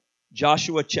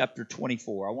Joshua chapter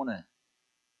 24. I want to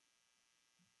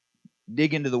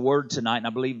dig into the Word tonight, and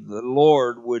I believe the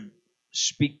Lord would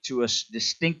speak to us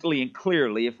distinctly and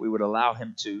clearly if we would allow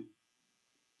Him to.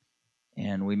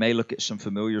 And we may look at some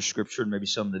familiar Scripture and maybe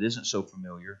some that isn't so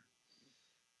familiar.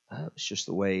 It's just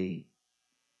the way He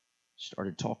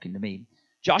started talking to me.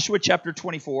 Joshua chapter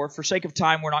 24. For sake of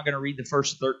time, we're not going to read the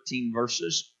first 13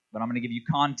 verses, but I'm going to give you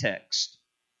context.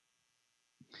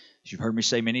 As you've heard me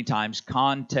say many times,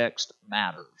 context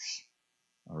matters.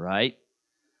 All right?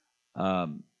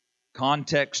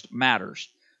 Context matters.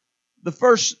 The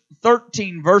first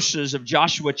 13 verses of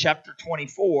Joshua chapter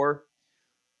 24,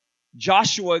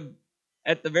 Joshua,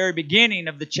 at the very beginning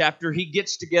of the chapter, he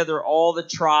gets together all the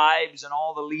tribes and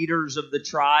all the leaders of the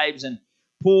tribes and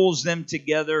pulls them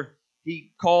together.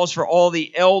 He calls for all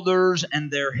the elders and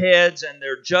their heads and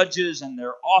their judges and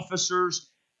their officers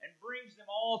and brings them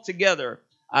all together.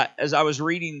 As I was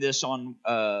reading this on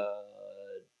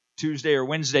Tuesday or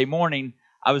Wednesday morning,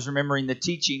 I was remembering the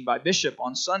teaching by Bishop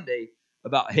on Sunday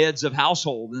about heads of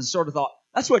household, and sort of thought,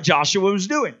 that's what Joshua was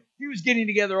doing. He was getting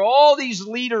together all these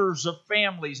leaders of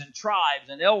families and tribes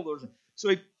and elders. So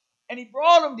he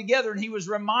brought them together, and he was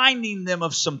reminding them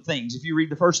of some things. If you read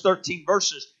the first 13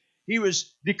 verses, he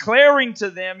was declaring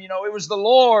to them, it was the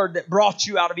Lord that brought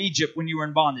you out of Egypt when you were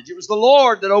in bondage. It was the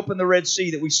Lord that opened the Red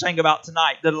Sea that we sang about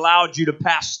tonight, that allowed you to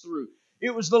pass through.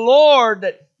 It was the Lord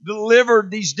that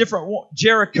delivered these different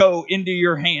Jericho into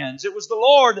your hands. It was the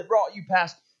Lord that brought you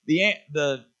past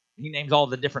he names all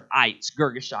the different ites,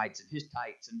 Girgashites and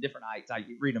Hittites and different ites. I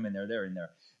read them in there, they're in there.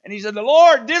 And he said, the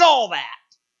Lord did all that.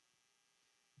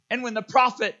 And when the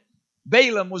prophet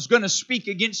Balaam was going to speak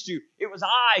against you, it was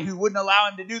I who wouldn't allow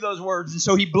him to do those words, and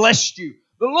so he blessed you.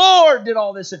 The Lord did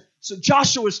all this. And so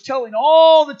Joshua was telling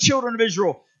all the children of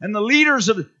Israel and the leaders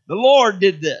of the Lord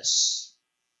did this.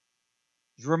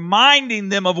 He's reminding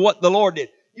them of what the Lord did.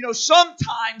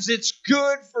 Sometimes it's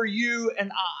good for you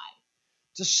and I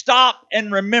to stop and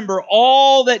remember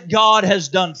all that God has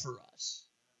done for us.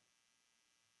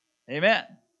 Amen.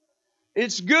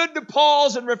 It's good to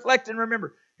pause and reflect and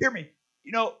remember. Hear me.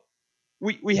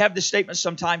 We have this statement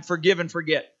sometimes, forgive and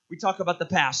forget. We talk about the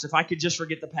past. If I could just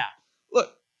forget the past.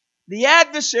 Look, the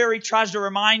adversary tries to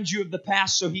remind you of the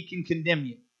past so he can condemn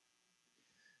you.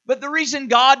 But the reason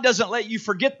God doesn't let you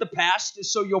forget the past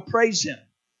is so you'll praise Him.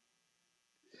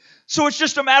 So it's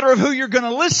just a matter of who you're going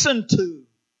to listen to.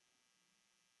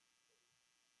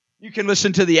 You can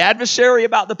listen to the adversary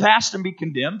about the past and be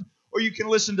condemned, or you can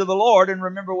listen to the Lord and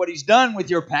remember what He's done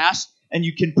with your past, and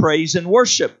you can praise and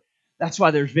worship. That's why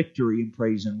there's victory in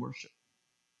praise and worship.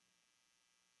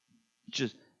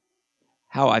 Just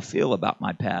how I feel about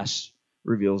my past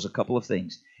reveals a couple of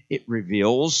things. It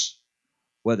reveals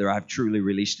whether I've truly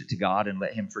released it to God and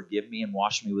let Him forgive me and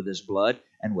wash me with His blood,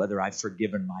 and whether I've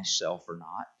forgiven myself or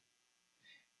not.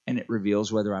 And it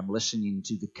reveals whether I'm listening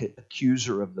to the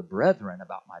accuser of the brethren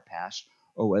about my past,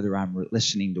 or whether I'm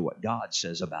listening to what God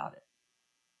says about it.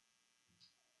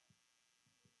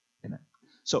 Amen.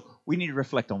 So we need to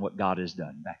reflect on what God has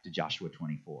done. Back to Joshua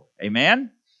 24.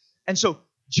 Amen? And so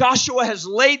Joshua has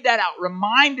laid that out,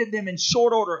 reminded them in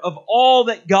short order of all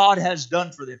that God has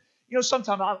done for them.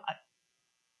 Sometimes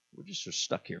we're just sort of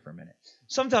stuck here for a minute.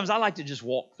 Sometimes I like to just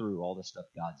walk through all the stuff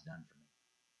God's done for me.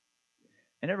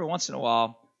 And every once in a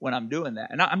while, when I'm doing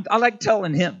that, and I like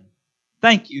telling Him,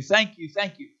 thank you, thank you,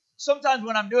 thank you. Sometimes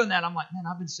when I'm doing that, I'm like,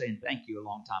 man, I've been saying thank you a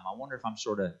long time. I wonder if I'm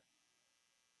sort of, and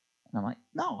I'm like,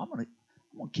 no, I'm going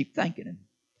to keep thanking Him.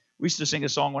 We used to sing a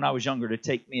song when I was younger, to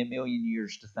take me a million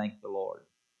years to thank the Lord.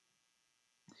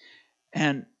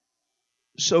 And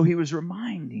so he was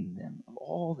reminding them of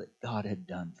all that God had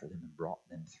done for them and brought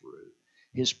them through.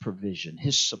 His provision,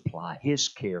 His supply, His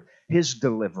care, His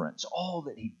deliverance, all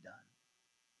that He'd done.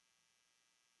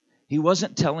 He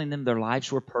wasn't telling them their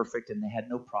lives were perfect and they had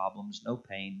no problems, no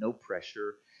pain, no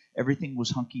pressure. Everything was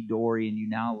hunky-dory and you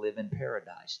now live in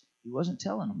paradise. He wasn't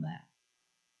telling them that.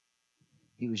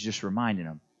 He was just reminding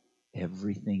them,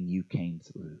 everything you came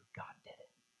through, God did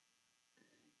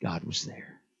it. God was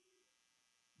there.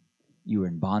 You were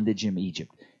in bondage in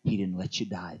Egypt. He didn't let you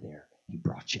die there. He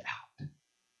brought you out.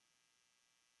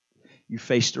 You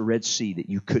faced a Red Sea that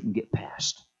you couldn't get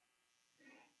past.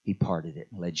 He parted it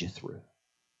and led you through.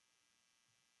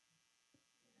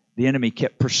 The enemy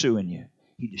kept pursuing you.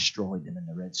 He destroyed them in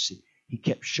the Red Sea. He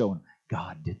kept showing,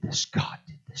 God did this, God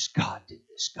did this, God did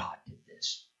this, God did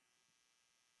this.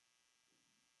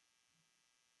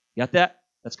 Got that?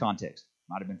 That's context.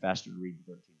 Might have been faster to read the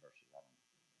 13 verses.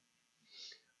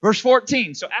 Verse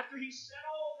 14. So after he said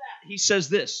all that, he says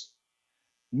this.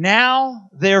 Now,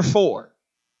 therefore,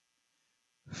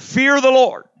 fear the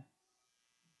Lord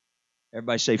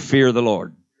Everybody say, fear the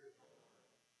Lord.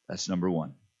 That's number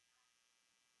one.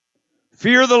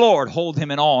 Fear the Lord. Hold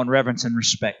Him in awe and reverence and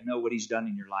respect. Know what He's done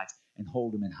in your life and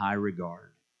hold Him in high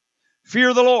regard.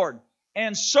 Fear the Lord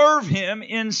and serve Him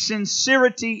in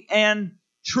sincerity and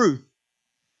truth.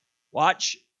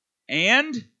 Watch.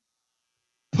 And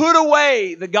put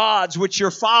away the gods which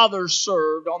your fathers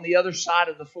served on the other side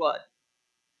of the flood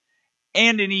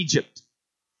and in Egypt,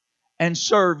 and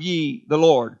serve ye the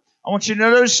Lord. I want you to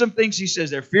notice some things He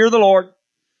says there. Fear the Lord.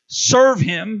 Serve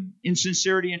Him in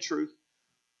sincerity and truth.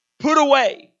 Put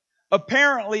away.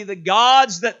 Apparently the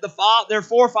gods that their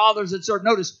forefathers had served.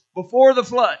 Notice, before the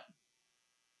flood.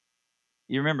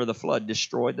 You remember the flood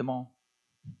destroyed them all?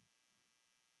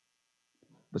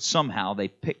 But somehow they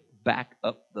picked back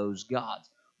up those gods.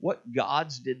 What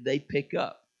gods did they pick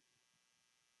up?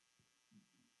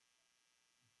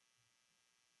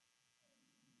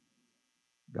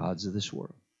 Gods of this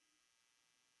world.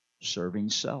 Serving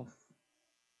self.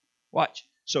 Watch.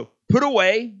 So, put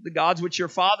away the gods which your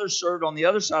fathers served on the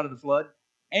other side of the flood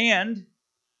and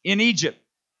in Egypt,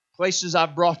 places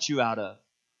I've brought you out of.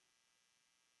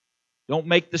 Don't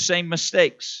make the same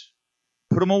mistakes.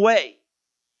 Put them away.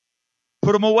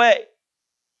 Put them away.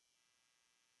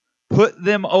 Put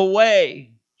them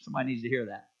away. Somebody needs to hear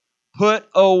that. Put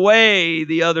away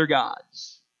the other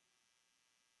gods.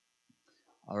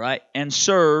 All right. And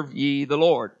serve ye the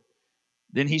Lord.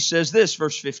 Then He says this,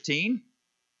 verse 15.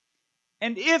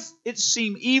 And if it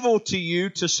seem evil to you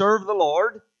to serve the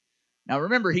Lord. Now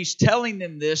remember, He's telling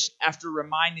them this after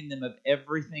reminding them of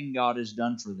everything God has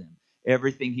done for them.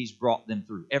 Everything He's brought them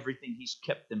through. Everything He's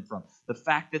kept them from. The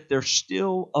fact that they're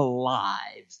still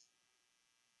alive.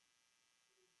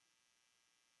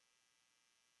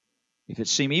 If it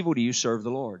seem evil to you, serve the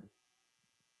Lord.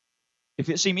 If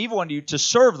it seem evil unto you to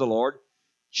serve the Lord,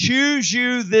 choose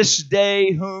you this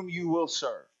day whom you will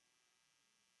serve.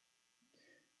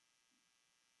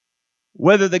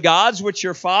 Whether the gods which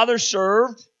your fathers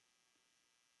served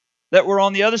that were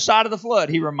on the other side of the flood,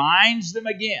 He reminds them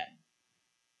again.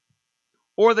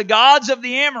 Or the gods of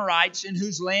the Amorites in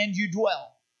whose land you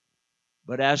dwell.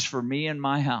 But as for me and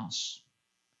my house,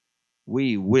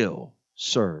 we will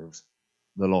serve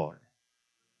the Lord.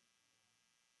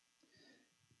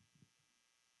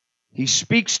 He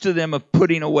speaks to them of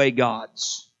putting away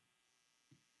gods.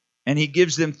 And He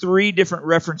gives them 3 different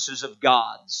references of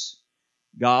gods.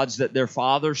 Gods that their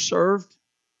fathers served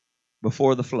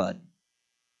before the flood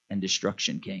and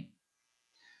destruction came.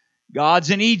 Gods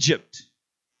in Egypt,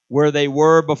 where they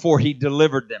were before He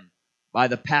delivered them by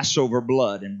the Passover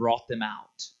blood and brought them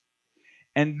out.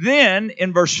 And then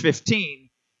in verse 15,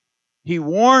 He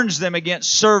warns them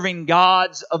against serving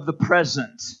gods of the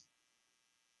present.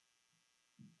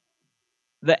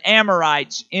 The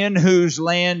Amorites in whose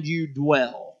land you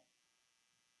dwell.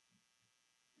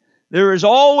 There is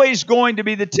always going to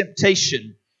be the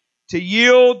temptation to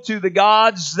yield to the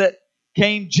gods that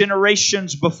came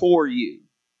generations before you.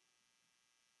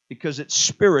 Because it's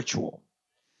spiritual.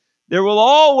 There will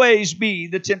always be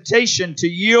the temptation to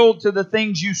yield to the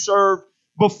things you served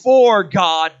before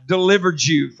God delivered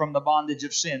you from the bondage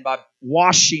of sin by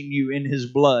washing you in His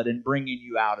blood and bringing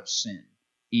you out of sin,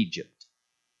 Egypt.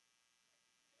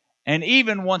 And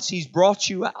even once He's brought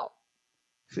you out,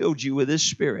 filled you with His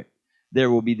Spirit, there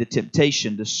will be the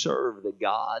temptation to serve the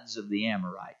gods of the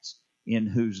Amorites in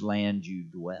whose land you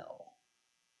dwell.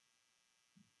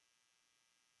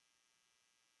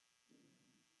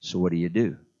 So what do?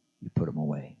 You put them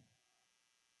away.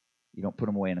 You don't put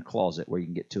them away in a closet where you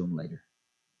can get to them later.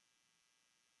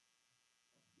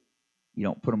 You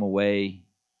don't put them away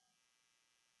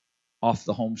off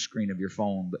the home screen of your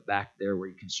phone, but back there where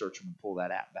you can search them and pull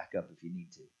that app back up if you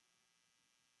need to.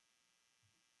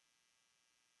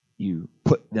 You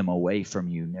put them away from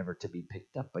you, never to be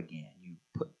picked up again. You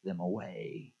put them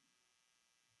away.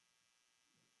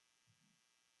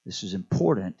 This is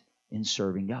important in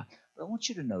serving God. But I want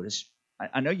you to notice,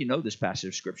 I know you know this passage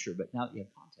of Scripture, but now that you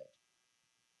have context.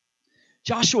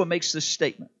 Joshua makes this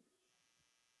statement.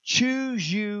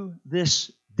 Choose you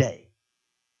this day.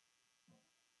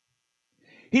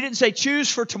 He didn't say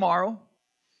choose for tomorrow,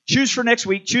 choose for next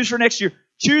week, choose for next year,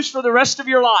 choose for the rest of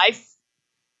your life.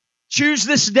 Choose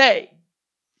this day.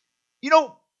 You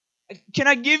know, can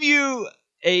I give you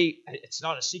it's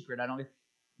not a secret,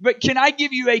 but can I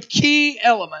give you a key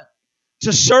element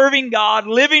to serving God,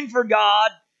 living for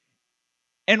God,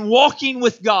 and walking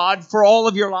with God for all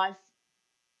of your life?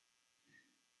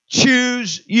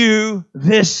 Choose you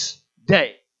this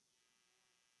day.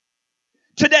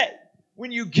 Today,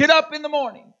 when you get up in the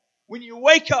morning, when you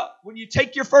wake up, when you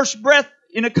take your first breath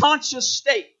in a conscious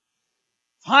state,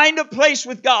 Find a place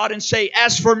with God and say,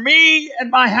 as for me and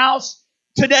my house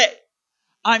today,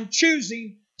 I'm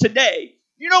choosing today.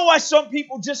 You know why some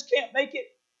people just can't make it?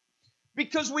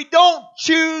 Because we don't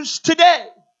choose today.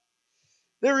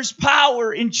 There is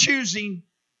power in choosing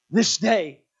this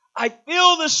day. I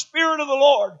feel the Spirit of the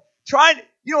Lord trying to,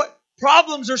 you know what?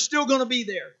 Problems are still going to be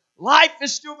there. Life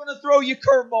is still going to throw you a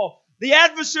curveball. The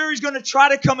adversary is going to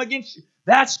try to come against you.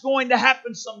 That's going to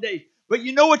happen someday. But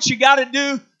you know what you got to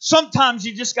do? Sometimes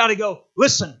you just got to go,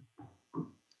 listen,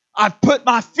 I've put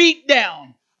my feet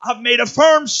down. I've made a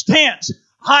firm stance.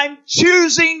 I'm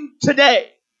choosing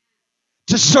today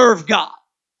to serve God.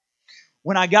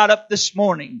 When I got up this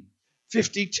morning,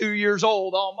 52 years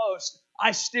old almost,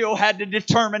 I still had to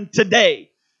determine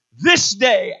today, this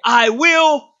day, I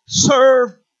will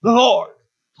serve the Lord.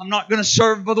 I'm not going to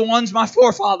serve the ones my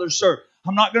forefathers served.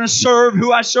 I'm not going to serve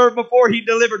who I served before He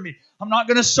delivered me. I'm not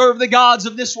going to serve the gods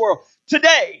of this world.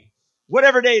 Today,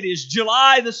 whatever day it is,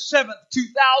 July the 7th,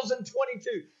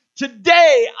 2022,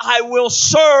 today I will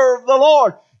serve the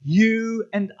Lord. You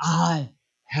and I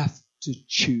have to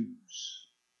choose.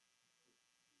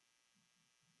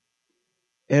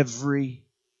 Every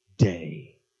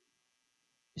day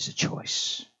is a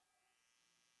choice.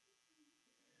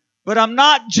 But I'm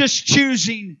not just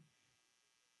choosing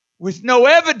with no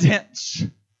evidence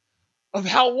of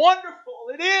how wonderful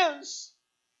it is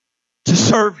to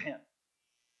serve Him.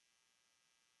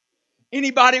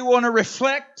 Anybody want to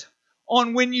reflect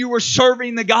on when you were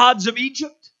serving the gods of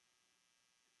Egypt?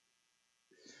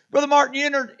 Brother Martin,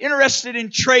 you interested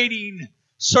in trading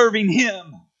serving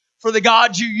Him for the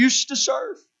gods you used to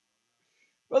serve?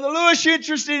 Brother Lewis, you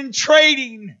interested in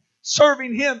trading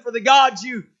serving Him for the gods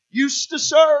you used to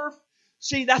serve?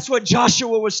 See, that's what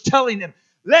Joshua was telling them.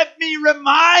 Let me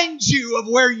remind you of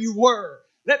where you were.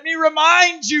 Let me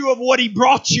remind you of what He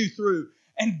brought you through.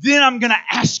 And then I'm going to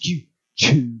ask you,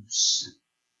 choose.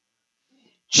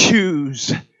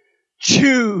 Choose.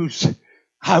 Choose.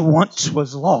 I once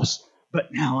was lost,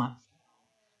 but now I'm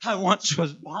found. I once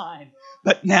was blind,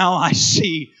 but now I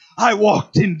see. I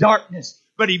walked in darkness,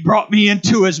 but He brought me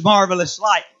into His marvelous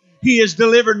light. He has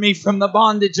delivered me from the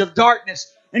bondage of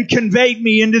darkness and conveyed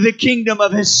me into the kingdom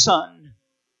of His Son.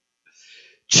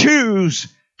 Choose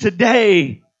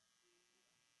today.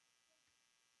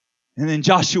 And then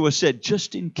Joshua said,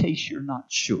 just in case you're not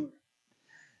sure,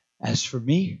 as for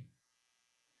me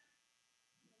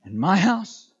and my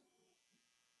house,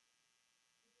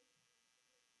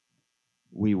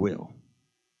 we will.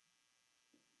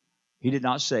 He did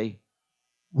not say,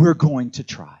 we're going to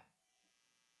try.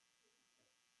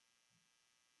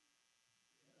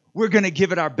 We're going to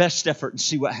give it our best effort and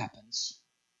see what happens.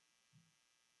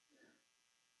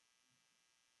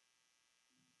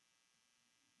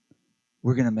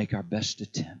 We're going to make our best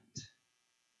attempt.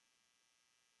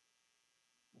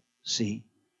 See,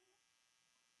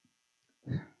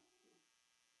 I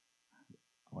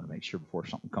want to make sure before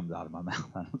something comes out of my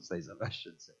mouth, I don't say something I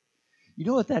should say. You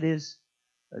know what that is?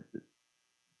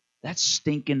 That's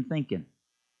stinking thinking.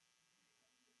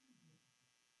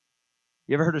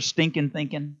 You ever heard of stinking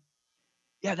thinking?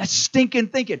 Yeah, that's stinking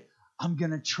thinking. I'm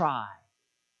going to try.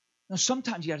 Now,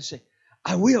 sometimes you got to say,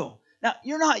 I will. Now,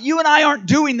 you and I aren't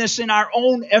doing this in our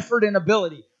own effort and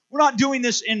ability. We're not doing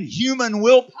this in human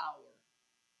willpower.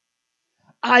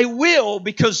 I will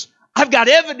because I've got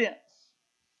evidence.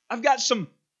 I've got some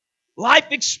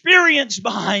life experience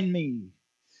behind me.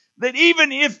 That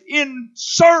even if in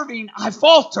serving I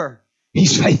falter,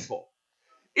 He's faithful.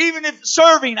 Even if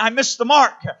serving I miss the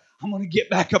mark, I'm going to get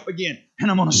back up again and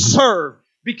I'm going to serve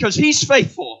because He's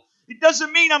faithful. It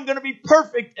doesn't mean I'm going to be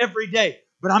perfect every day,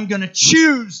 but I'm going to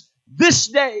choose this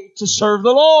day to serve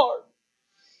the Lord.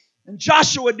 And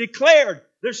Joshua declared,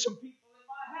 there's some people in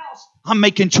my house I'm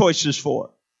making choices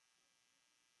for.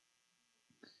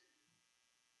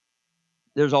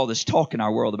 There's all this talk in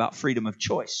our world about freedom of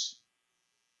choice.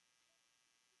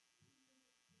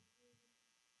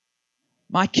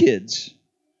 My kids,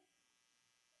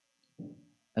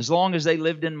 as long as they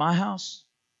lived in my house,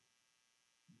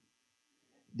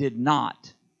 did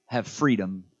not have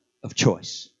freedom of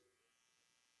choice.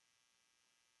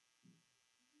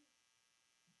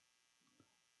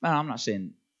 Now, I'm not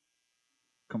saying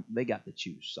they got to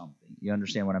choose something. You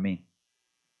understand what I mean?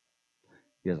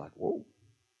 You're like, whoa.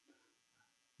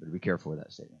 Better be careful with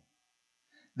that statement.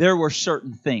 There were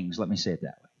certain things, let me say it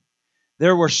that way.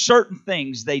 There were certain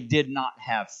things they did not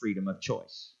have freedom of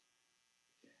choice.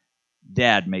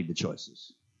 Dad made the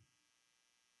choices.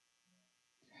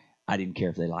 I didn't care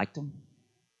if they liked them.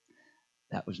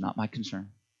 That was not my concern.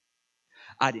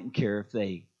 I didn't care if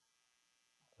they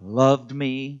loved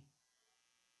me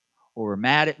or were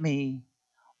mad at me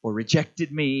or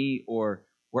rejected me or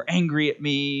were angry at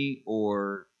me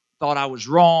or thought I was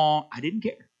wrong. I didn't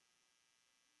care.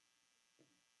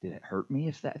 Did it hurt me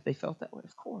if they felt that way?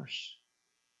 Of course.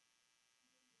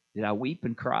 Did I weep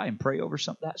and cry and pray over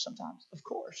that sometimes? Of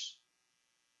course.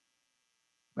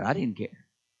 But I didn't care.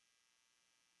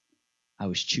 I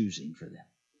was choosing for them.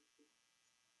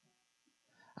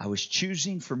 I was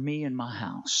choosing for me and my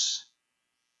house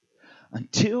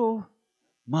until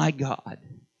my God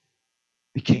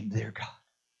became their God.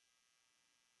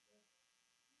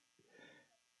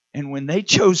 And when they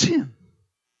chose Him,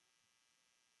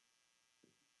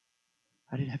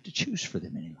 I didn't have to choose for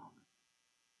them any longer.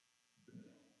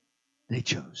 They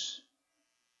chose.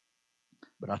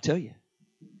 But I'll tell you,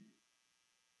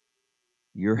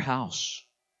 your house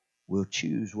will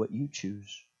choose what you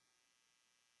choose.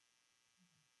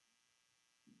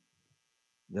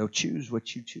 They'll choose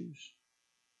what you choose.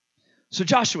 So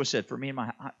Joshua said,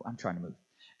 I'm trying to move.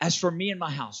 As for me and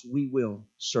my house, we will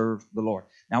serve the Lord.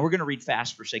 Now we're going to read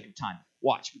fast for sake of time.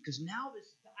 Watch, because now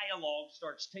this dialogue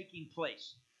starts taking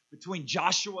place between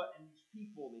Joshua and these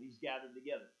people that he's gathered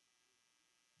together.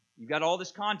 You've got all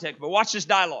this context, but watch this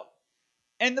dialogue.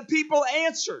 And the people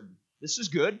answered. This is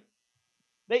good.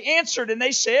 They answered and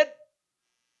they said,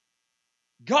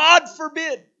 God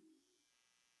forbid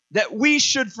that we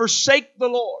should forsake the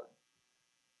Lord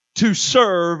to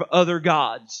serve other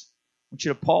gods. I want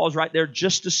you to pause right there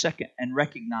just a second and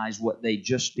recognize what they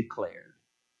just declared.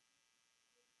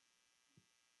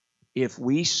 If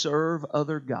we serve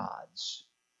other gods,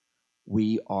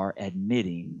 we are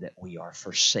admitting that we are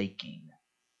forsaking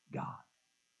God.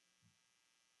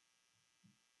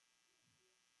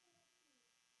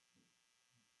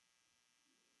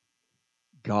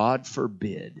 God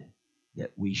forbid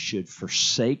that we should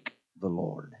forsake the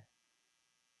Lord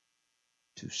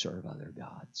to serve other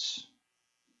gods.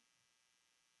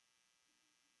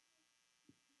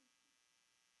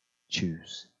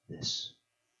 Choose this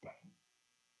day.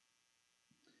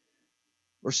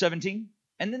 Verse 17.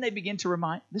 And then they begin to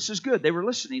remind. This is good. They were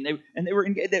listening.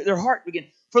 Their heart began.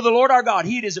 For the Lord our God,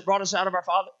 He it is that brought us out of our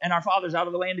fathers out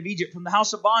of the land of Egypt, from the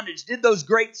house of bondage, did those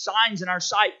great signs in our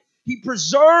sight. He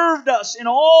preserved us in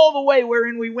all the way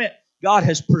wherein we went. God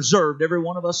has preserved every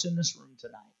one of us in this room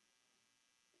tonight.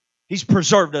 He's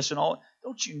preserved us in all.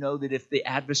 Don't you know that if the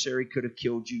adversary could have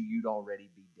killed you, you'd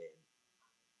already be dead?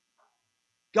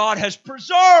 God has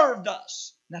preserved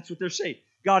us. And that's what they're saying.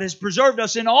 God has preserved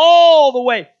us in all the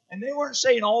way. And they weren't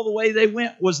saying all the way they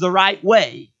went was the right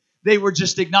way. They were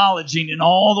just acknowledging in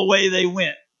all the way they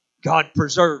went, God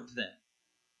preserved them.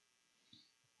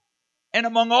 And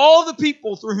among all the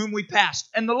people through whom we passed,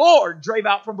 and the Lord drave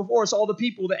out from before us all the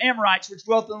people, the Amorites which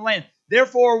dwelt in the land.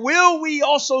 Therefore will we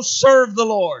also serve the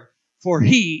Lord, for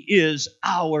He is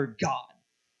our God.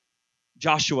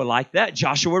 Joshua liked that.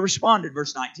 Joshua responded,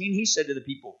 verse 19, he said to the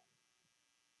people,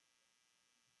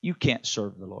 you can't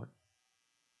serve the Lord.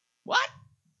 What?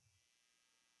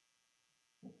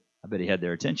 I bet he had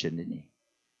their attention, didn't he?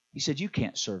 He said, you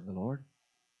can't serve the Lord.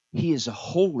 He is a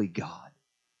holy God.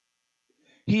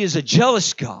 He is a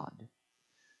jealous God.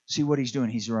 See what he's doing?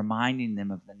 He's reminding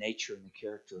them of the nature and the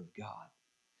character of God.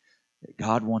 That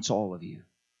God wants all of you.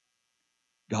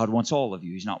 God wants all of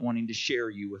you. He's not wanting to share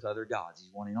you with other gods.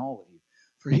 He's wanting all of you.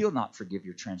 For He'll not forgive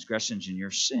your transgressions and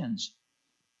your sins.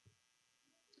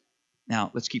 Now,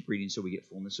 let's keep reading so we get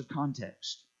fullness of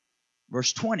context.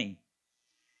 Verse 20.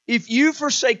 If you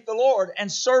forsake the Lord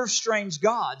and serve strange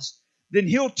gods, then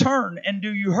He'll turn and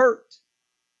do you hurt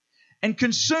and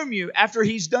consume you after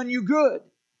He's done you good.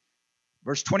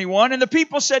 Verse 21, and the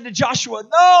people said to Joshua,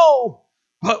 no,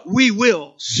 but we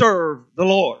will serve the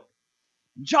Lord.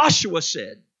 And Joshua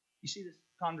said, you see this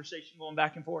conversation going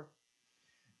back and forth?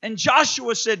 And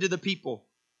Joshua said to the people,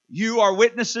 you are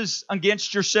witnesses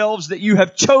against yourselves that you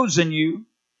have chosen you,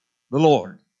 the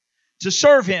Lord, to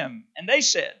serve Him. And they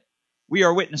said, we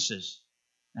are witnesses.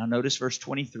 Now notice verse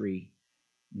 23.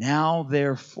 Now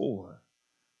therefore,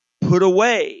 put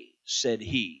away, said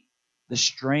he, the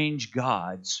strange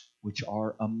gods which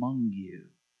are among you.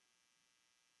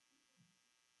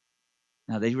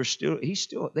 Now they still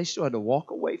had to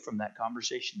walk away from that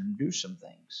conversation and do some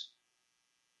things.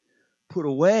 Put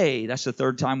away, that's the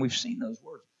third time we've seen those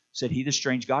words. Said he, the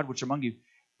strange God which are among you.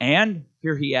 And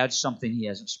here he adds something he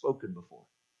hasn't spoken before.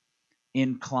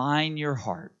 Incline your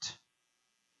heart.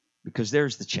 Because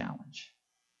there's the challenge.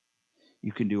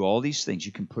 You can do all these things.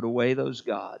 You can put away those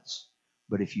gods.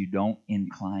 But if you don't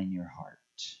incline your heart,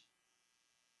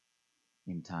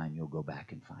 in time you'll go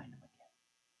back and find them again.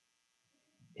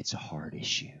 It's a hard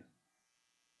issue.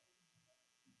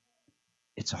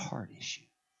 It's a hard issue.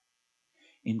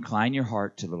 Incline your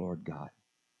heart to the Lord God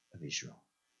of Israel.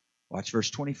 Watch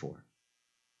verse 24.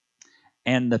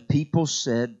 And the people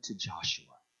said to Joshua,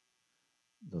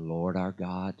 the Lord our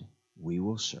God we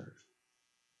will serve,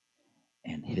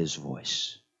 and His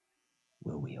voice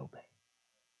will we obey.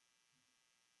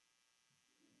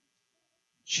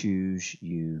 Choose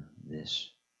you this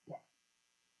day.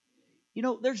 You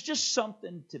know, there's just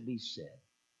something to be said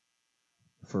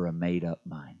for a made-up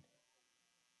mind.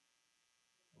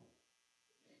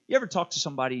 You ever talk to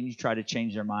somebody and you try to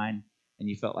change their mind and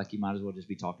you felt like you might as well just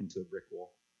be talking to a brick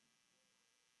wall?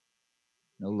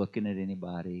 No looking at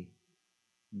anybody.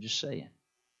 I'm just saying.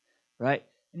 Right?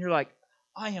 And you're like,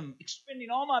 I am expending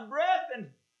all my breath, and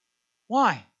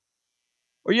why?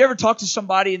 Or you ever talk to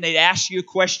somebody and they ask you a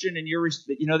question and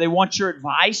they want your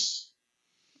advice,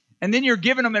 and then you're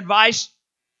giving them advice,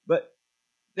 but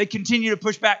they continue to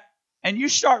push back, and you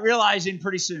start realizing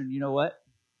pretty soon, you know what?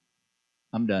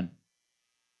 I'm done.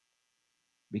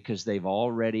 Because they've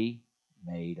already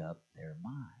made up their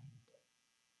mind.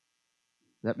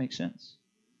 Does that make sense?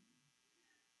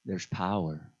 There's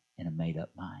power in a made-up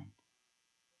mind.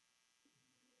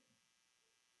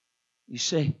 You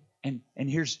say, and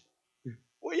here's,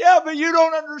 well, yeah, but you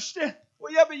don't understand.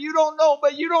 Well, yeah, but you don't know.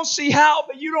 But you don't see how.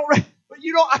 But you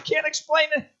don't. I can't explain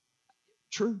it.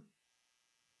 True.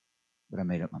 But I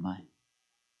made up my mind.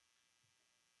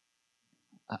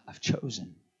 I've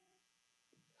chosen.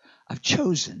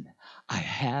 I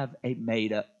have a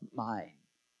made-up mind.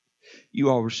 You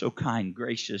all were so kind,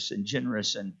 gracious, and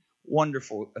generous and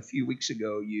wonderful. A few weeks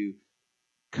ago, you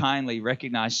kindly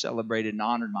recognized, celebrated, and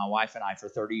honored my wife and I for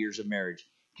 30 years of marriage.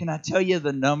 Can I tell you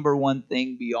the number one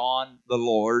thing beyond the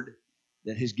Lord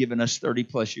that has given us 30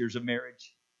 plus years of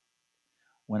marriage?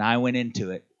 When I went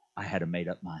into it, I had a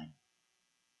made-up mind.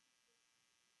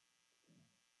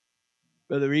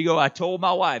 Brother Rigo, I told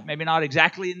my wife, maybe not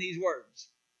exactly in these words,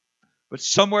 but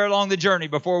somewhere along the journey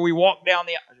before we walked down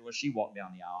the aisle. Well, she walked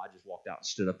down the aisle. I just walked out and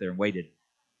stood up there and waited.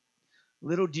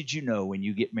 Little did you know, when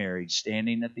you get married,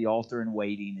 standing at the altar and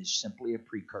waiting is simply a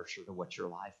precursor to what your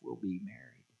life will be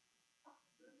married.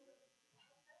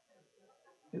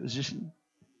 It was just,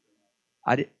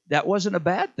 that wasn't a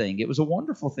bad thing. It was a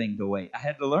wonderful thing to wait. I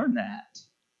had to learn that.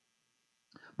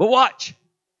 But watch.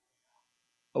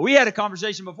 We had a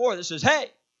conversation before that says,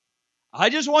 hey, I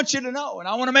just want you to know, and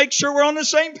I want to make sure we're on the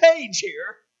same page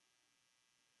here.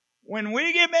 When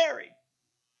we get married,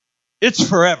 it's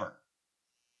forever.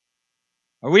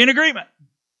 Are we in agreement?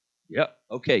 Yep.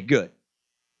 Okay, good.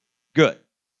 Good.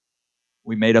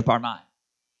 We made up our mind.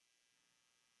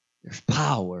 There's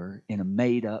power in a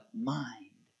made-up mind.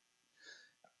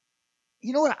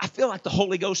 You know what? I feel like the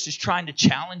Holy Ghost is trying to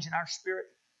challenge in our spirit.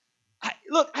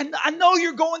 I know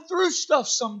you're going through stuff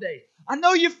someday. I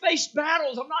know you face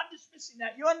battles. I'm not dismissing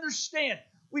that. You understand.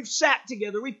 We've sat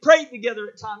together. We've prayed together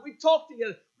at times. We've talked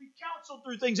together. We've counseled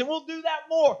through things, and we'll do that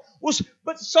more.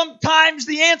 But sometimes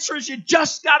the answer is you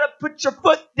just got to put your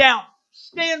foot down.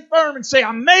 Stand firm and say,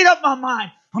 I made up my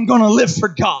mind. I'm going to live for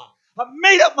God. I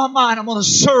made up my mind. I'm going to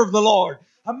serve the Lord.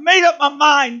 I made up my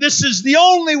mind. This is the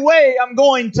only way I'm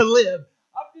going to live.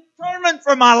 I'm determined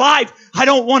for my life. I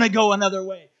don't want to go another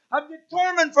way. I'm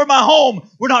determined for my home.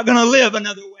 We're not going to live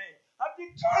another way. I'm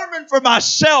determined for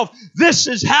myself. This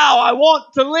is how I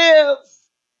want to live.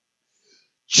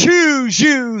 Choose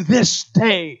you this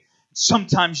day.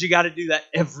 Sometimes you got to do that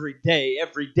every day.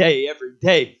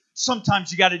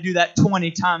 Sometimes you got to do that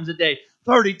 20 times a day,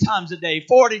 30 times a day,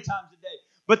 40 times a day.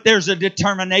 But there's a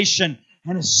determination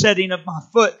and a setting of my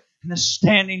foot and a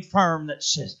standing firm that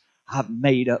says, I've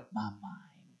made up my mind.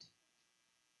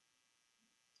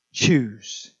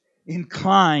 Choose.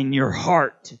 Incline your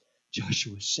heart,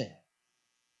 Joshua said.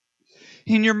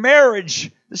 In your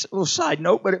marriage, this is a little side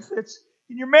note, but it fits.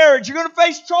 In your marriage, you're going to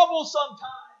face trouble sometimes.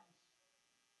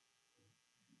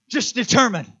 Just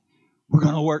determined. We're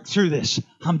going to work through this.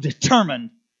 I'm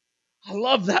determined. I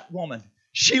love that woman.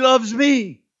 She loves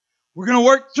me. We're going to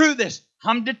work through this.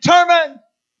 I'm determined.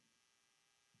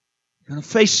 You're going to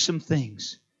face some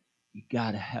things. You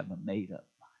got to have a made up mind.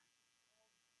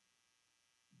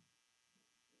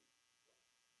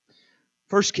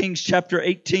 1 Kings chapter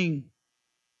 18,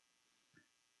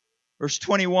 verse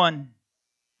 21.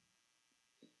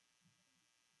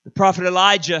 The prophet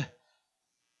Elijah,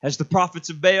 as the prophets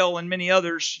of Baal and many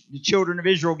others, the children of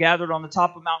Israel gathered on the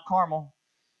top of Mount Carmel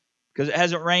because it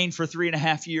hasn't rained for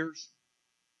 3.5 years.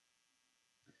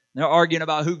 They're arguing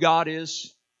about who God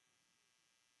is.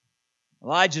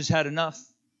 Elijah's had enough.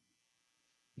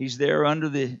 He's there under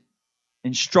the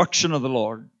instruction of the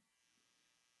Lord.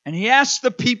 And he asked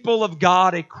the people of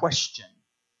God a question.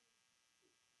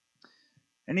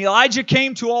 And Elijah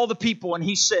came to all the people and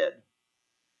he said,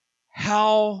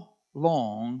 how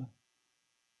long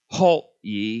halt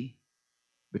ye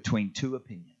between two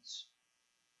opinions.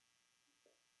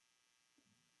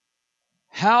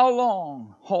 How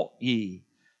long halt ye?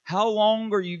 How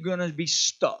long are you going to be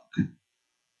stuck?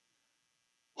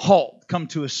 Halt, come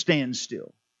to a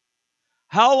standstill.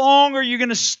 How long are you going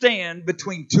to stand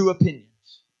between two opinions?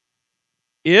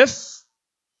 If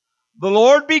the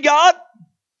Lord be God,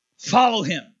 follow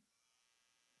Him.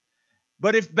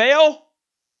 But if Baal,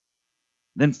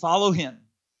 then follow him.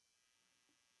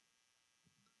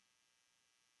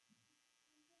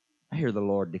 I hear the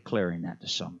Lord declaring that to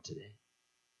some today.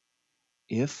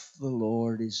 If the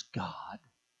Lord is God,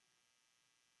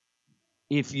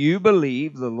 if you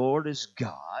believe the Lord is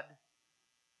God,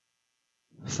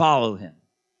 follow Him.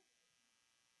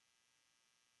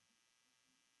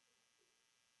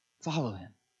 Follow Him.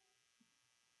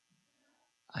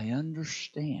 I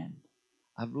understand.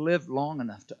 I've lived long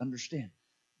enough to understand.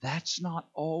 That's not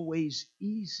always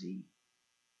easy.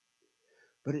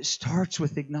 But it starts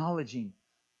with acknowledging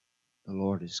the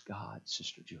Lord is God,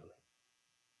 Sister Julie.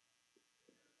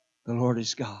 The Lord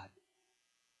is God.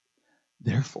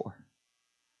 Therefore,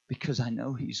 because I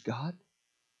know He's God,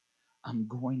 I'm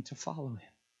going to follow Him.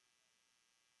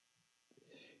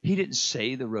 He didn't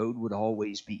say the road would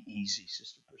always be easy,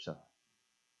 Sister Priscilla.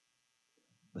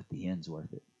 But the end's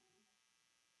worth it.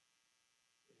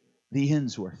 The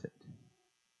end's worth it.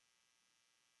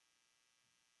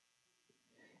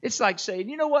 It's like saying,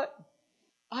 you know what?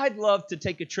 I'd love to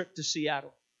take a trip to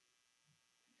Seattle.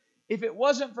 If it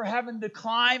wasn't for having to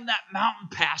climb that mountain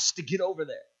pass to get over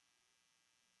there.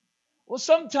 Well,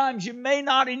 sometimes you may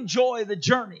not enjoy the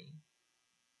journey.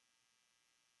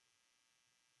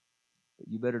 But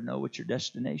you better know what your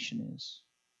destination is.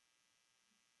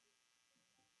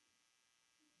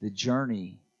 The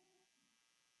journey,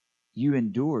 you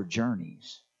endure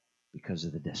journeys because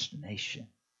of the destination.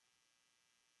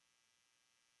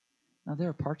 Now, there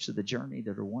are parts of the journey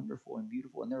that are wonderful and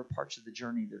beautiful, and there are parts of the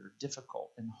journey that are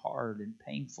difficult and hard and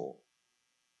painful.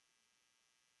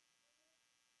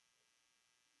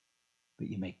 But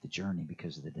you make the journey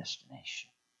because of the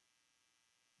destination.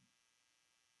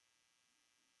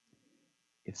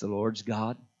 If the Lord's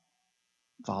God,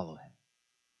 follow Him.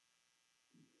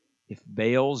 If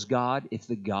Baal's God, if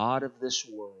the God of this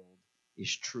world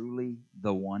is truly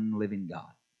the one living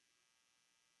God,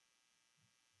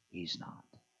 He's not.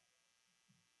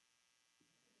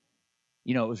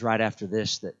 You know, it was right after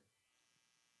this that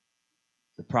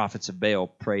the prophets of Baal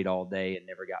prayed all day and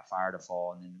never got fire to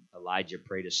fall. And then Elijah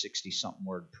prayed a 60-something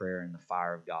word prayer, and the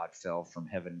fire of God fell from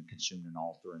heaven and consumed an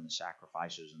altar and the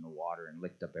sacrifices and the water and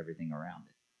licked up everything around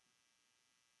it.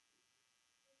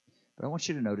 But I want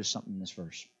you to notice something in this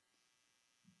verse.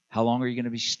 How long are you going to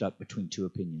be stuck between two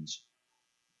opinions?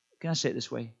 Can I say it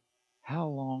this way? How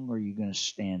long are you going to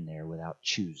stand there without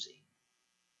choosing?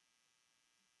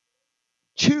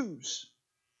 Choose.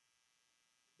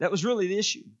 That was really the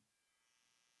issue.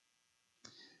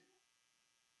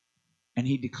 And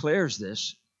he declares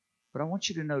this, but I want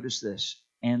you to notice this.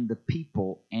 And the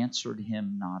people answered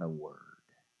him not a word.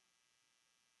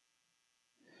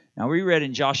 Now we read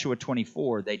in Joshua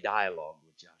 24, they dialogued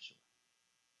with Joshua.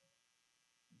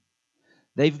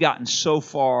 They've gotten so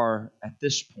far at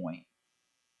this point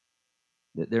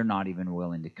that they're not even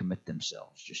willing to commit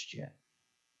themselves just yet.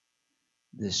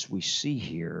 This we see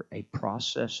here, a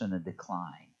process and a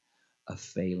decline of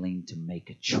failing to make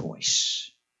a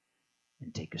choice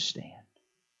and take a stand.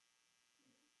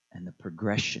 And the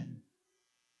progression,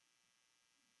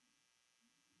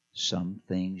 some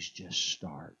things just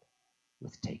start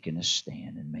with taking a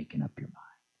stand and making up your mind.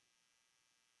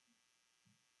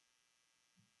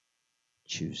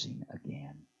 Choosing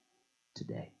again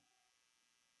today.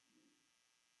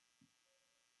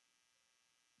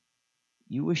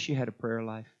 You wish you had a prayer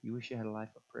life? You wish you had a life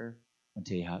of prayer? I'll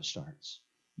tell you how it starts.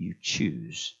 You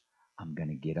choose, I'm going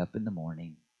to get up in the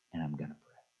morning and I'm going to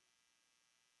pray.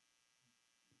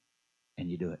 And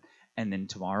you do it. And then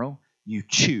tomorrow, you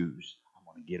choose, I'm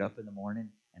going to get up in the morning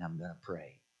and I'm going to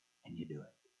pray. And you do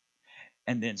it.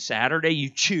 And then Saturday, you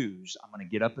choose, I'm going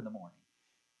to get up in the morning.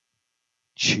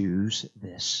 Choose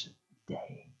this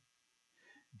day.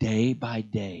 Day by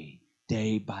day,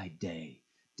 day by day,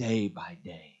 day by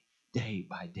day, day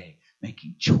by day.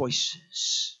 Making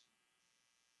choices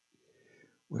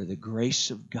where the grace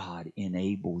of God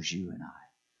enables you and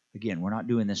I. Again, we're not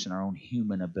doing this in our own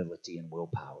human ability and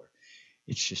willpower.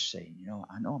 It's just saying,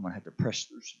 I know I'm going to have to press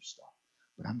through some stuff,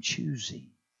 but I'm choosing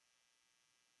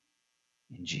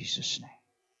in Jesus' name.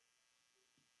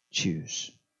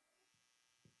 Choose.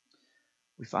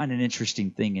 We find an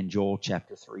interesting thing in Joel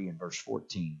chapter 3 and verse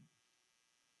 14.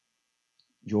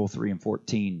 Joel 3 and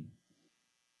 14.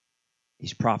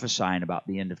 He's prophesying about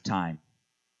the end of time.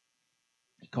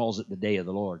 He calls it the day of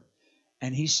the Lord.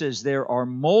 And he says there are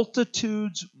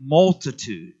multitudes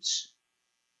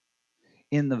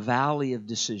in the valley of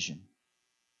decision.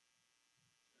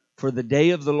 For the day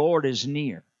of the Lord is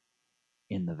near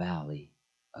in the valley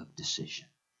of decision.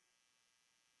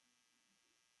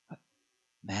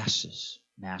 Masses.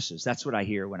 That's what I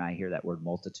hear when I hear that word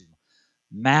multitude.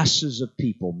 Masses of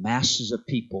people.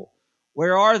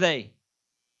 Where are they?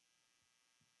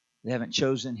 They haven't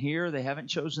chosen here. They haven't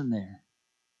chosen there.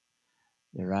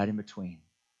 They're right in between.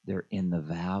 They're in the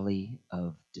valley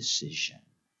of decision.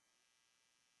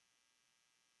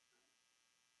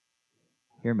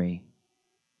 Hear me.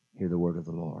 Hear the word of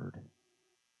the Lord.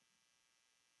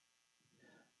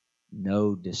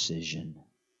 No decision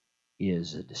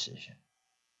is a decision.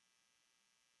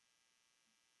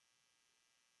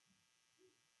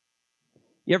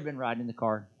 You ever been riding in the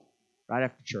car right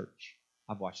after church?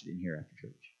 I've watched it in here after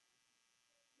church.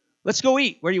 Let's go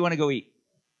eat. Where do you want to go eat?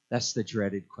 That's the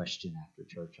dreaded question after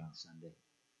church on Sunday.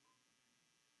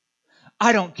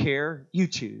 I don't care. You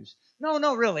choose.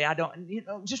 No, really, I don't.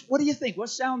 Just what do you think? What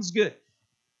sounds good?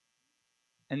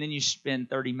 And then you spend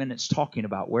 30 minutes talking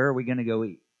about where are we going to go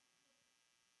eat.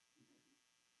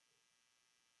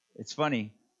 It's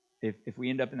funny. If we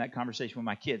end up in that conversation with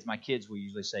my kids will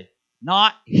usually say,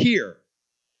 not here.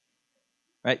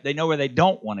 Right? They know where they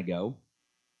don't want to go.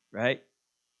 Right?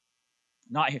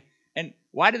 Not here. And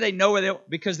why do they know where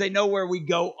because they know where we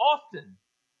go often.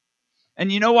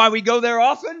 And you know why we go there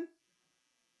often?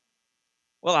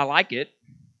 Well, I like it,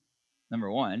 number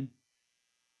one.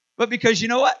 But because you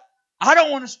know what? I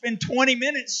don't want to spend 20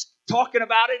 minutes talking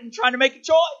about it and trying to make a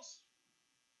choice.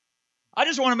 I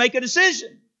just want to make a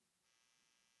decision.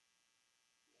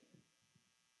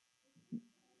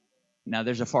 Now,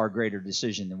 there's a far greater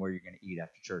decision than where you're going to eat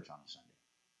after church on a Sunday.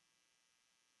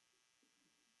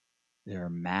 There are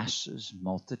masses,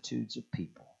 multitudes of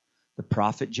people. The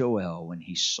prophet Joel, when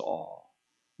he saw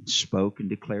and spoke and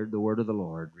declared the word of the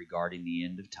Lord regarding the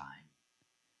end of time,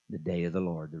 the day of the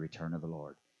Lord, the return of the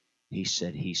Lord, he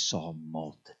said he saw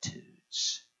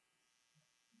multitudes.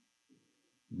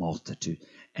 Multitude.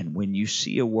 And when you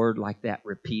see a word like that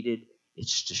repeated,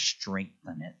 it's to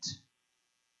strengthen it.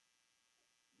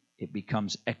 It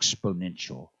becomes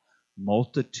exponential.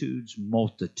 Multitudes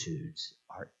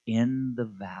are in the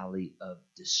valley of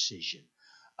decision,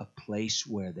 a place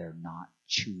where they're not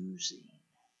choosing.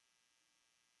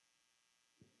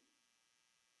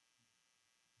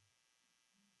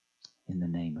 In the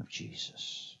name of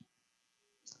Jesus.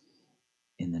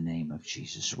 In the name of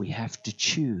Jesus. We have to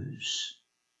choose.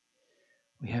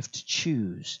 We have to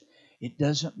choose. It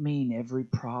doesn't mean every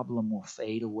problem will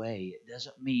fade away. It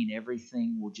doesn't mean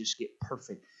everything will just get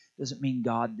perfect. It doesn't mean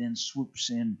God then swoops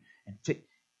in and fix.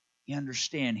 You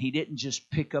understand, he didn't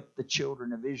just pick up the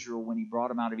children of Israel when he brought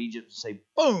them out of Egypt and say,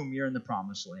 boom, you're in the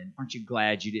promised land. Aren't you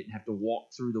glad you didn't have to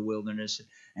walk through the wilderness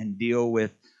and deal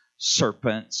with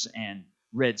serpents and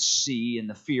Red Sea and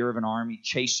the fear of an army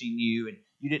chasing you, and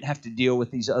you didn't have to deal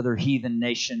with these other heathen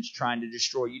nations trying to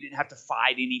destroy you. You didn't have to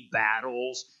fight any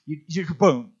battles. You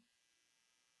boom.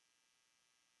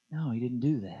 No, he didn't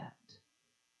do that.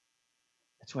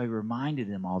 That's why he reminded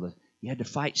them all that you had to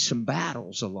fight some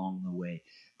battles along the way.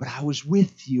 But I was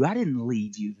with you. I didn't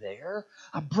leave you there.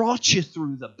 I brought you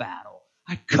through the battle.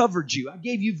 I covered you. I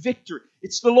gave you victory.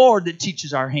 It's the Lord that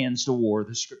teaches our hands to war,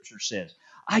 the Scripture says.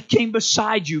 I came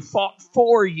beside you, fought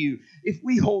for you. If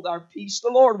we hold our peace,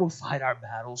 the Lord will fight our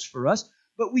battles for us.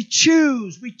 But we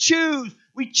choose.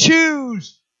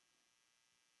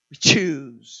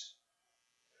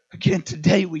 Again,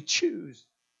 today we choose.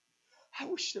 I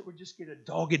wish that we'd just get a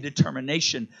dogged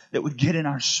determination that would get in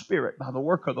our spirit by the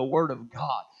work of the Word of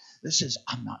God. That says,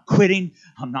 I'm not quitting.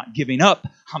 I'm not giving up.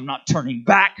 I'm not turning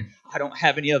back. I don't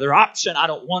have any other option. I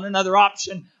don't want another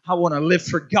option. I want to live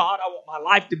for God. I want my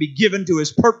life to be given to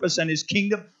His purpose and His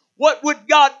kingdom. What would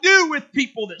God do with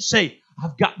people that say,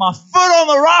 I've got my foot on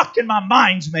the rock and my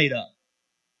mind's made up?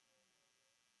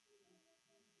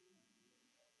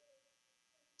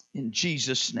 In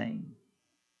Jesus' name.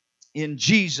 In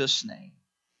Jesus' name.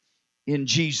 In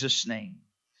Jesus' name.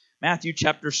 Matthew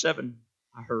chapter 7.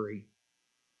 I hurry.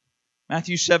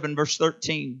 Matthew 7, verse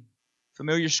 13.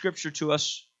 Familiar scripture to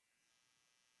us.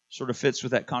 Sort of fits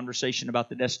with that conversation about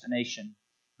the destination.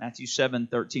 Matthew 7,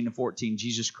 13 and 14.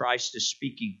 Jesus Christ is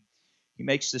speaking. He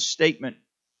makes this statement.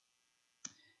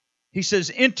 He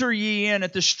says, enter ye in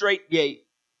at the strait gate,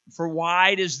 for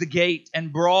wide is the gate,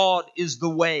 and broad is the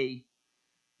way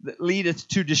that leadeth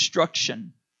to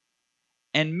destruction,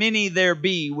 and many there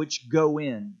be which go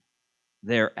in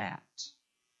thereat.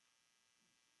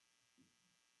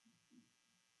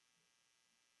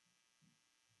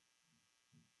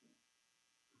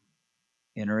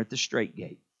 Enter at the strait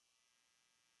gate.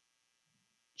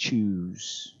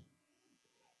 Choose.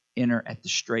 Enter at the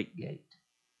strait gate.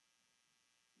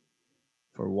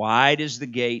 For wide is the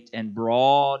gate and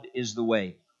broad is the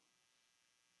way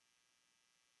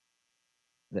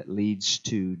that leads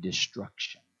to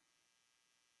destruction.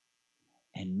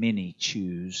 And many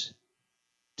choose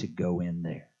to go in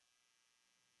there.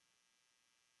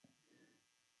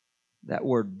 That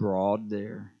word broad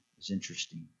there is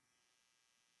interesting.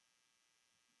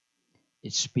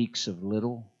 It speaks of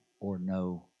little or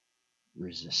no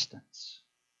resistance.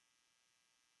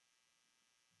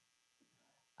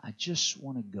 I just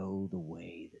want to go the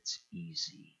way that's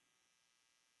easy.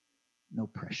 No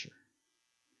pressure.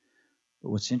 But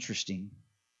what's interesting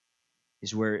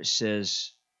is where it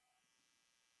says,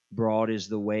 broad is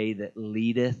the way that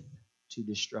leadeth to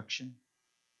destruction.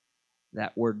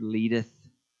 That word leadeth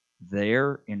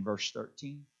there in verse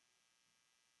 13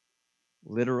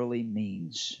 literally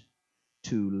means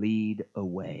to lead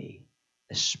away,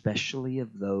 especially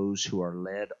of those who are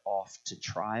led off to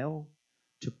trial,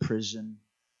 to prison,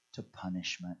 to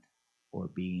punishment, or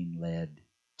being led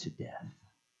to death.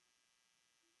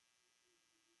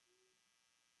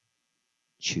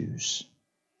 Choose.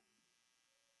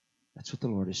 That's what the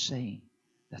Lord is saying.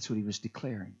 That's what he was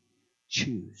declaring.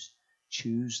 Choose.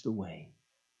 Choose the way.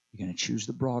 You're going to choose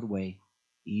the broad way,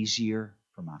 easier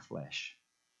for my flesh.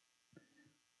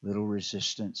 Little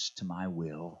resistance to my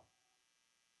will.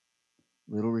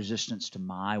 Little resistance to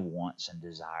my wants and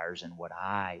desires and what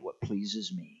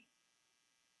pleases me.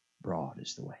 Broad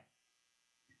is the way.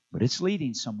 But it's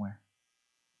leading somewhere.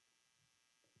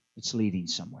 It's leading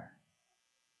somewhere.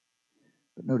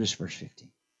 But notice verse 15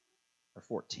 or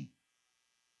 14.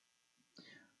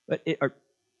 Or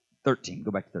 13.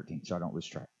 Go back to 13 so I don't lose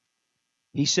track.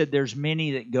 He said there's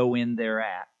many that go in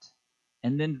thereat.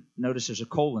 And then notice there's a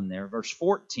colon there. Verse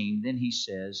 14, then he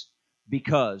says,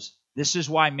 because this is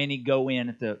why many go in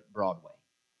at the broad way.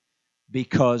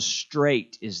 Because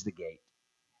strait is the gate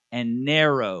and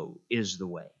narrow is the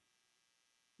way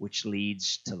which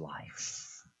leads to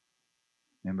life.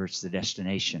 Remember, it's the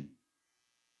destination.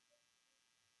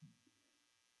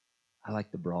 I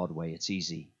like the broad way. It's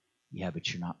easy. Yeah,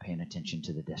 but you're not paying attention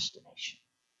to the destination.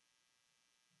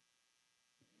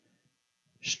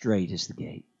 Straight is the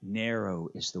gate. Narrow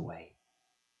is the way.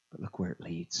 But look where it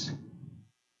leads.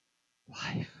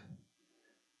 Life.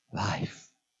 Life.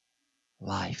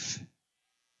 Life.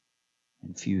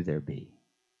 And few there be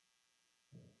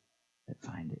that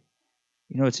find it.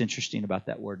 You know what's interesting about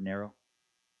that word narrow?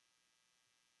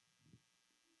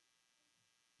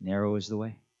 Narrow is the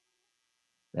way.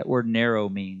 That word narrow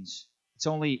means it's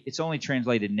only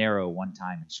translated narrow one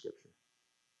time in Scripture.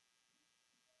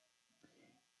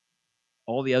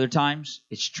 All the other times,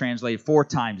 it's translated 4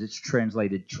 times, it's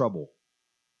translated trouble.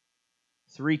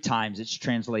 3 times, it's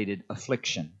translated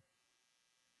affliction.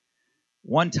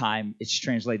 1 time, it's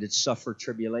translated suffer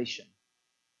tribulation.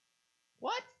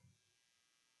 What?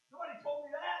 Nobody told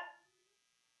me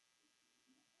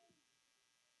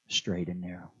that. Straight and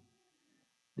narrow.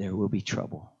 There will be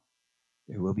trouble.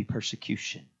 There will be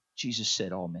persecution. Jesus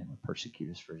said all men would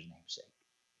persecute us for his name's sake.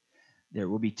 There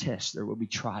will be tests. There will be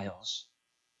trials.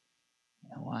 You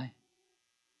know why?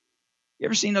 You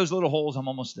ever seen those little holes? I'm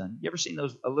almost done. You ever seen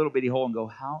a little bitty hole and go,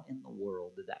 how in the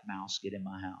world did that mouse get in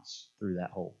my house through that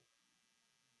hole?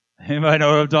 Anybody know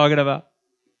what I'm talking about?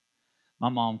 My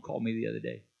mom called me the other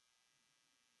day.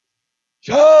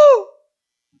 Joe!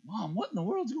 Mom, what in the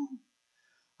world's going on?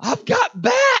 I've got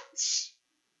bats.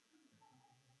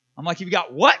 I'm like, you've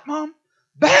got what, Mom?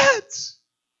 Bats.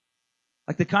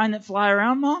 Like the kind that fly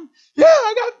around, Mom? Yeah,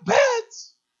 I got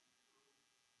bats.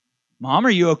 Mom,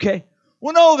 are you okay?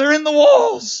 Well, no, they're in the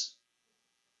walls.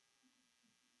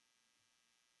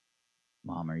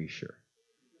 Mom, are you sure?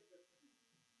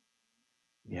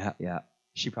 Yeah.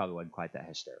 She probably wasn't quite that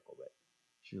hysterical, but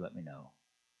she let me know.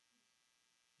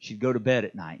 She'd go to bed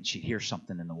at night and she'd hear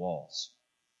something in the walls.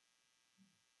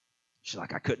 She's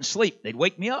like, I couldn't sleep. They'd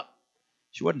wake me up.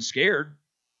 She wasn't scared.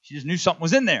 She just knew something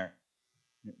was in there.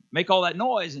 Make all that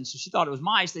noise, and so she thought it was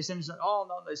mice. They said, oh,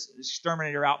 no, they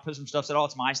exterminated her out, put some stuff, said, oh,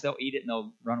 it's mice. They'll eat it, and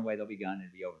they'll run away. They'll be gone, and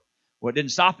it'll be over. Well, it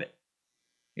didn't stop it.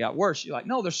 It got worse. She's like,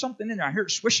 no, there's something in there. I hear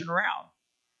it swishing around.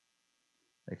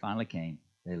 They finally came.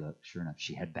 They looked. Sure enough,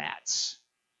 she had bats.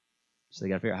 So they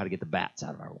got to figure out how to get the bats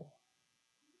out of our wall.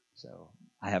 So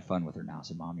I have fun with her now. I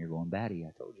said, Mom, you're going batty,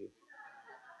 I told you.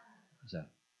 So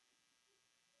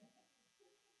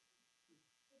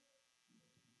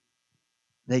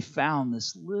they found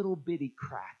this little bitty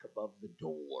crack above the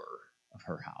door of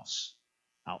her house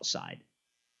outside.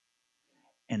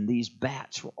 And these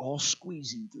bats were all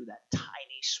squeezing through that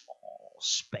tiny, small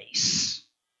space.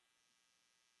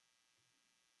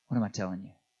 What am I telling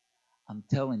you? I'm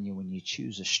telling you, when you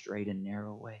choose a straight and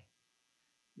narrow way,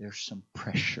 there's some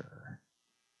pressure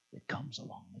that comes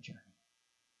along the journey.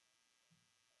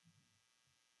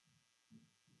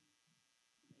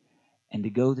 And to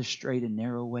go the straight and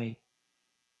narrow way,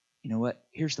 you know what?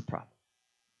 Here's the problem.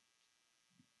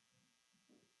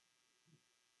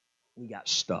 We got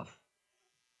stuff.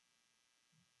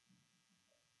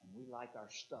 And we like our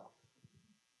stuff.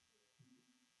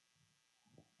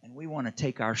 And we want to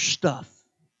take our stuff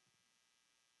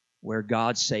where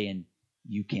God's saying,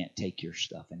 you can't take your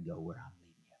stuff and go where I'm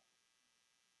leading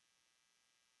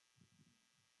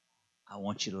you. I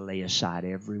want you to lay aside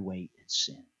every weight and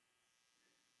sin.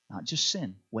 Not just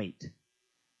sin, weight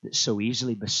that so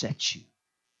easily besets you.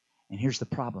 And here's the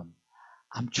problem.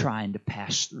 I'm trying to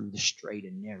pass through the straight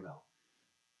and narrow.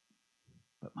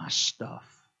 But my stuff.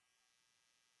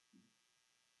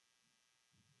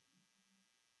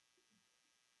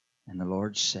 And the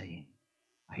Lord's saying,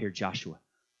 I hear Joshua,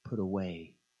 put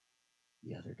away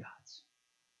the other gods.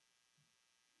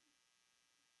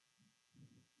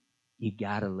 You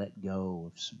got to let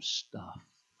go of some stuff.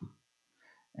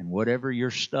 And whatever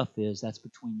your stuff is, that's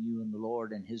between you and the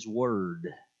Lord and His Word.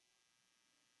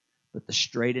 But the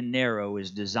straight and narrow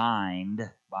is designed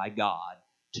by God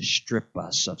to strip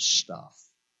us of stuff.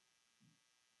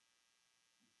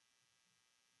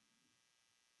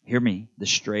 Hear me. The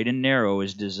straight and narrow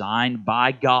is designed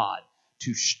by God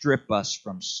to strip us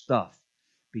from stuff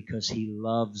because He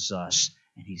loves us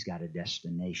and He's got a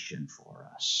destination for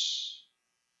us.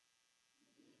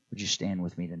 Would you stand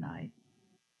with me tonight?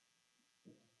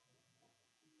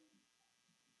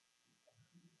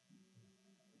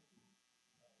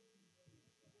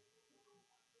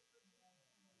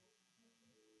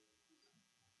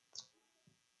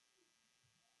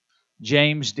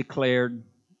 James declared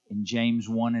in James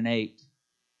 1:8,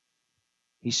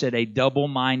 he said, a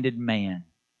double-minded man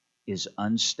is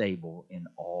unstable in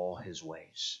all his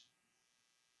ways.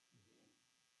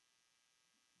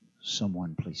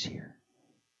 Someone please hear.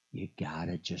 You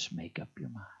gotta just make up your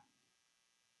mind.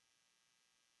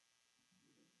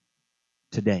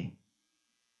 Today.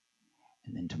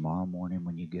 And then tomorrow morning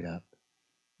when you get up,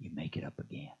 you make it up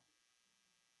again.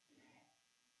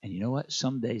 And you know what?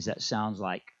 Some days that sounds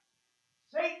like,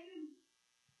 Satan,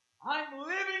 I'm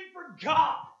living for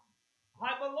God.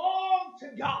 I belong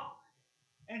to God.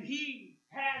 And He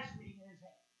has me in His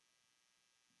hand.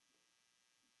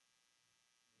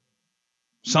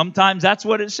 Sometimes that's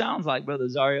what it sounds like, Brother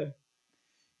Zario.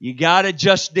 You got to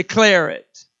just declare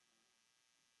it.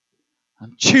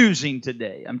 I'm choosing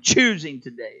today. I'm choosing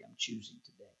today. I'm choosing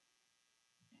today.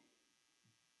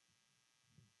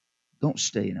 Don't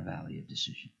stay in a valley of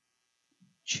decision.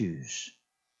 Choose.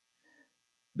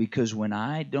 Because when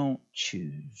I don't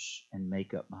choose and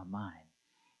make up my mind,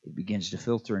 it begins to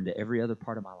filter into every other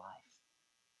part of my life.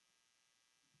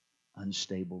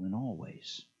 Unstable in all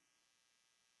ways.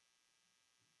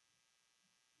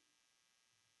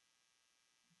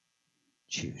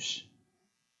 Choose.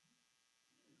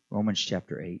 Romans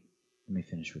chapter 8. Let me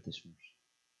finish with this verse.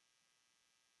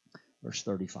 Verse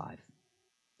 35.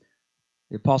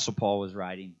 The Apostle Paul was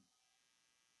writing.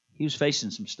 He was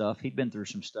facing some stuff. He'd been through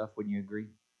some stuff, wouldn't you agree?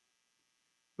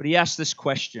 But he asked this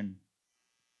question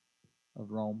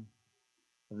of Rome,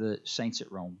 of the saints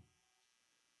at Rome.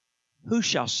 Who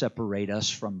shall separate us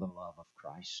from the love of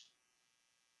Christ?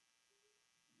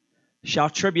 Shall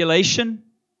tribulation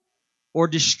or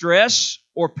distress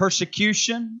or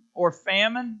persecution or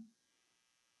famine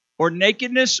or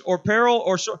nakedness or peril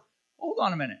or sword? Hold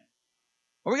on a minute.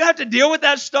 Are we going to have to deal with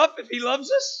that stuff if He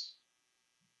loves us?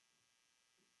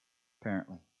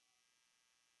 Apparently.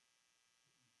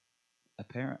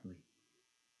 Apparently.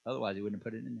 Otherwise, He wouldn't have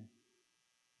put it in there.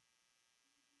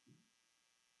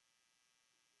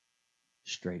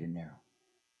 Straight and narrow.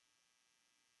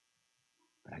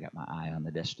 But I got my eye on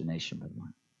the destination, Brother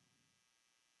Mark.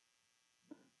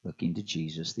 Looking to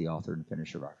Jesus, the author and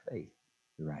finisher of our faith,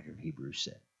 the writer of Hebrews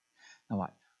said. Now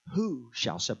what? Who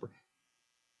shall separate?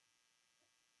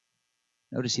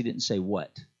 Notice he didn't say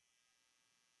what.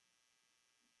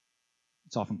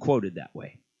 It's often quoted that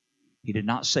way. He did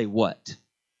not say what.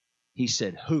 He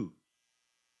said who.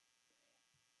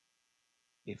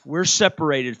 If we're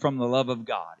separated from the love of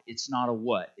God, it's not a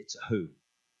what, it's a who.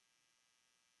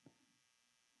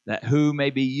 That who may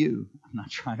be you. I'm not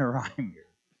trying to rhyme here.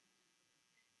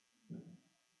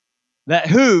 That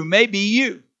who may be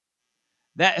you.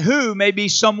 That who may be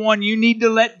someone you need to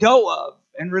let go of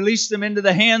and release them into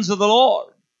the hands of the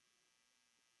Lord.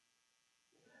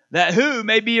 That who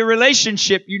may be a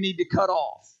relationship you need to cut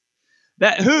off.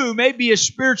 That who may be a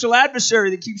spiritual adversary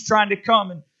that keeps trying to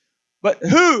come and But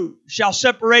who shall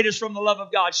separate us from the love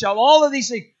of God? Shall all of these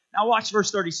things... Now watch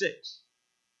verse 36.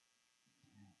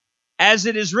 As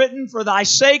it is written, for thy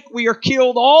sake we are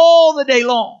killed all the day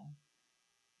long.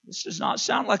 This does not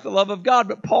sound like the love of God,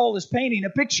 but Paul is painting a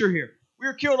picture here. We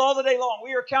are killed all the day long.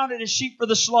 We are counted as sheep for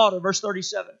the slaughter. Verse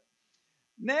 37.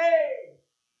 Nay,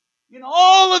 in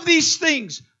all of these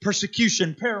things,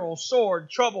 persecution, peril, sword,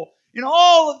 trouble, in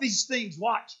all of these things,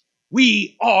 watch,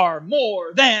 we are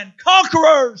more than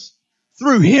conquerors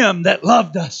through Him that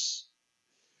loved us.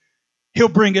 He'll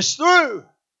bring us through.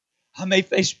 I may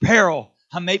face peril.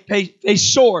 I may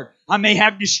face sword. I may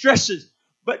have distresses.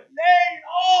 But nay, in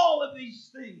all of these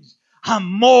things, I'm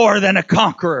more than a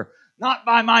conqueror. Not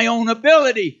by my own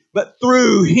ability, but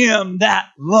through Him that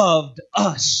loved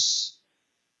us.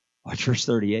 Watch verse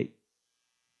 38.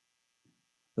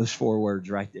 Those 4 words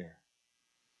right there.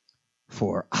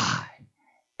 For I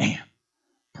am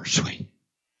persuaded.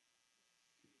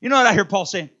 You know what I hear Paul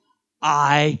saying?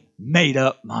 I made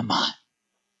up my mind.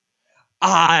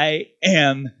 I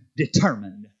am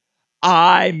determined.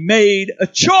 I made a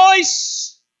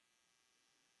choice.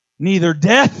 Neither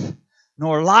death,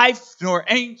 nor life, nor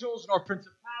angels, nor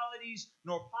principalities,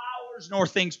 nor powers, nor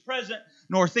things present,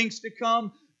 nor things to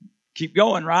come. Keep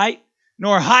going, right?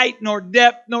 Nor height, nor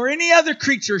depth, nor any other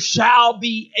creature shall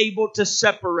be able to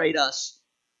separate us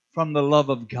from the love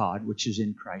of God, which is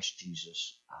in Christ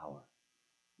Jesus our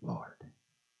Lord.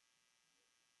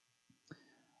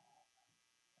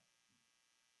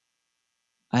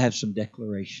 I have some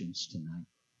declarations tonight.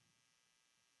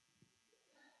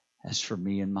 As for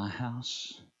me and my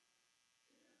house,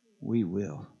 we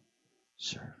will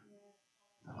serve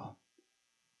the Lord.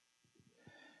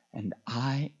 And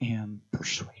I am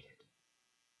persuaded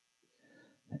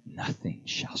that nothing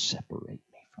shall separate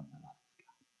me from the love of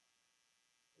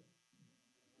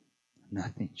God.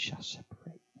 Nothing shall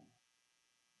separate me.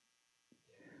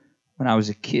 When I was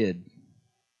a kid,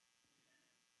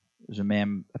 there was a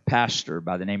pastor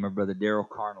by the name of Brother Daryl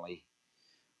Carnley,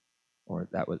 or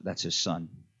that's his son.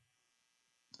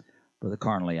 Brother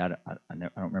Carnley, I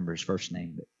don't remember his first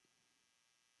name, but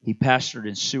he pastored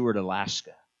in Seward,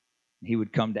 Alaska. He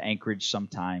would come to Anchorage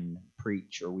sometime and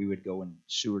preach, or we would go in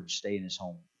Seward, stay in his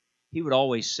home. He would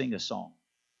always sing a song.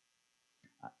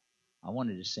 I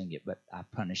wanted to sing it, but I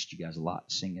punished you guys a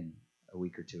lot singing a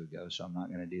week or two ago, so I'm not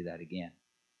going to do that again.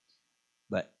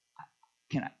 But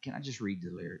can I just read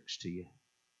the lyrics to you?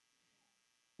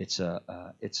 It's a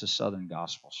Southern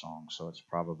gospel song, so it's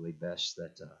probably best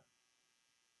that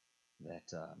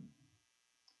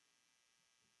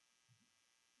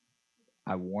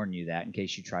I warn you that in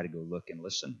case you try to go look and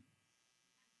listen.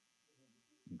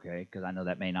 Okay, because I know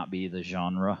that may not be the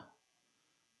genre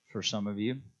for some of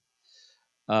you.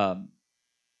 But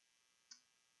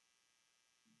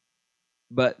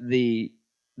the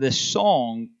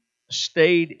song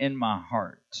stayed in my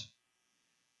heart.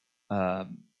 I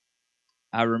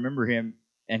remember him,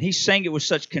 and he sang it with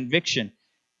such conviction.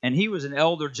 And he was an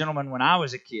elder gentleman when I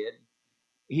was a kid.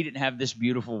 He didn't have this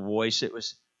beautiful voice. It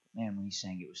was, man, when he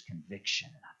sang, it was conviction.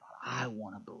 And I thought, I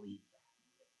want to believe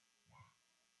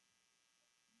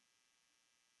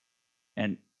that.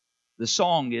 And the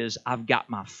song is, I've got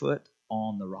my foot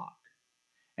on the rock.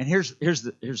 And here's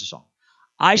the song.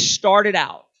 I started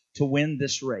out to win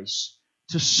this race,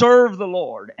 to serve the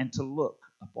Lord, and to look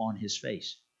upon His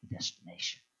face, the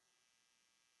destination.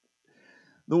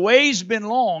 The way's been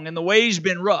long and the way's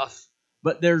been rough,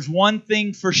 but there's one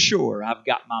thing for sure. I've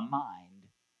got my mind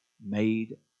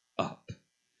made up.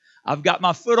 I've got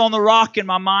my foot on the rock and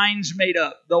my mind's made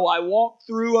up. Though I walk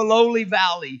through a lowly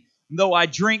valley, though I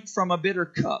drink from a bitter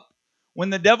cup,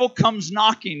 when the devil comes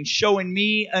knocking, showing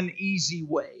me an easy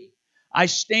way, I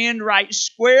stand right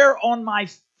square on my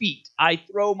feet. I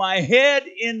throw my head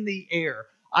in the air.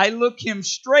 I look him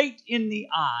straight in the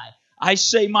eye. I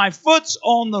say, my foot's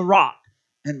on the rock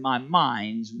and my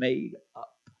mind's made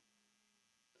up.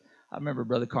 I remember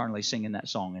Brother Carnley singing that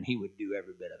song, and he would do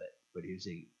every bit of it. But he'd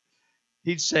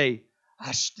say,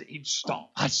 he'd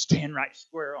stomp. I stand right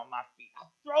square on my feet. I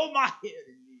throw my head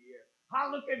in the air.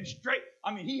 I look him straight.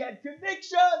 I mean, he had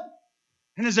conviction.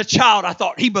 And as a child, I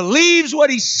thought, he believes what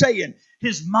he's saying.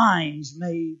 His mind's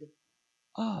made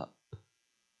up.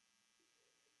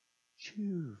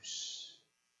 Choose.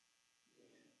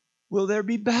 Will there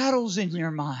be battles in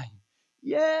your mind?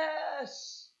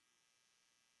 Yes.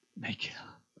 Make it up.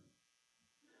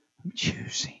 I'm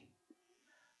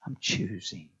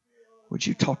choosing. Would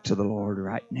you talk to the Lord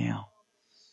right now?